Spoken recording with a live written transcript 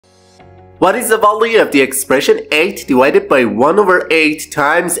What is the value of the expression 8 divided by 1 over 8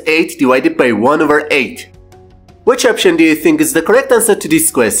 times 8 divided by 1 over 8? Which option do you think is the correct answer to this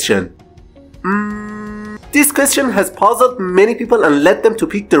question? This question has puzzled many people and led them to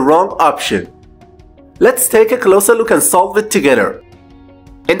pick the wrong option. Let's take a closer look and solve it together.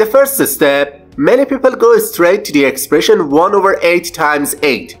 In the first step, many people go straight to the expression 1 over 8 times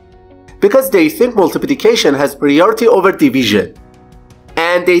 8 because they think multiplication has priority over division,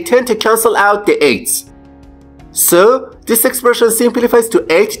 and they tend to cancel out the 8's. So, this expression simplifies to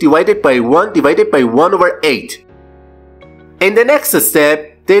 8 divided by 1 divided by 1 over 8. In the next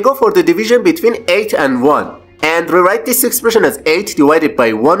step, they go for the division between 8 and 1 and rewrite this expression as 8 divided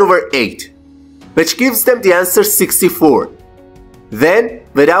by 1 over 8, which gives them the answer 64. Then,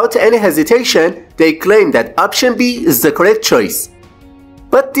 without any hesitation, they claim that option B is the correct choice.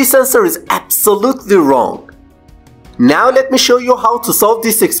 But this answer is absolutely wrong. Now let me show you how to solve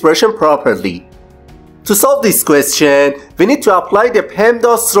this expression properly. To solve this question, we need to apply the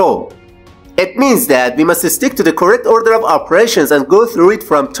PEMDAS rule. It means that we must stick to the correct order of operations and go through it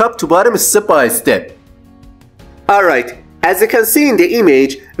from top to bottom step by step. Alright, as you can see in the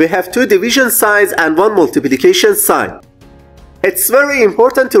image, we have two division signs and one multiplication sign. It's very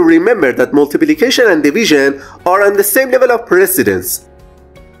important to remember that multiplication and division are on the same level of precedence.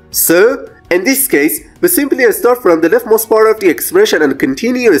 So, in this case, we simply start from the leftmost part of the expression and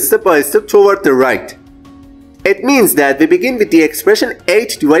continue step by step toward the right. It means that we begin with the expression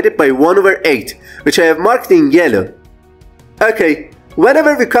 8 divided by 1 over 8, which I have marked in yellow. Okay,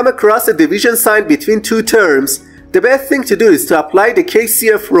 whenever we come across a division sign between two terms, the best thing to do is to apply the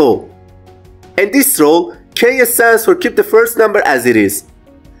KCF rule. In this rule, K stands for keep the first number as it is,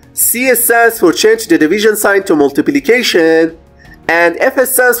 C stands for change the division sign to multiplication, and F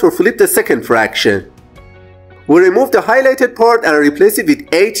stands for flip the second fraction. We remove the highlighted part and replace it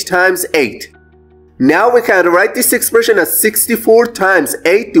with 8 times 8. Now we can write this expression as 64 times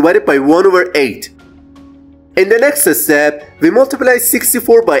 8 divided by 1 over 8. In the next step, we multiply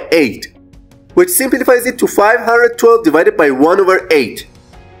 64 by 8, which simplifies it to 512 divided by 1 over 8.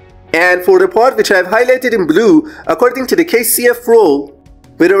 And for the part which I have highlighted in blue, according to the KCF rule,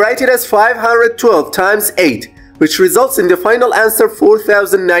 we write it as 512 times 8, which results in the final answer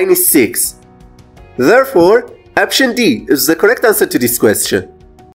 4096. Therefore, option D is the correct answer to this question.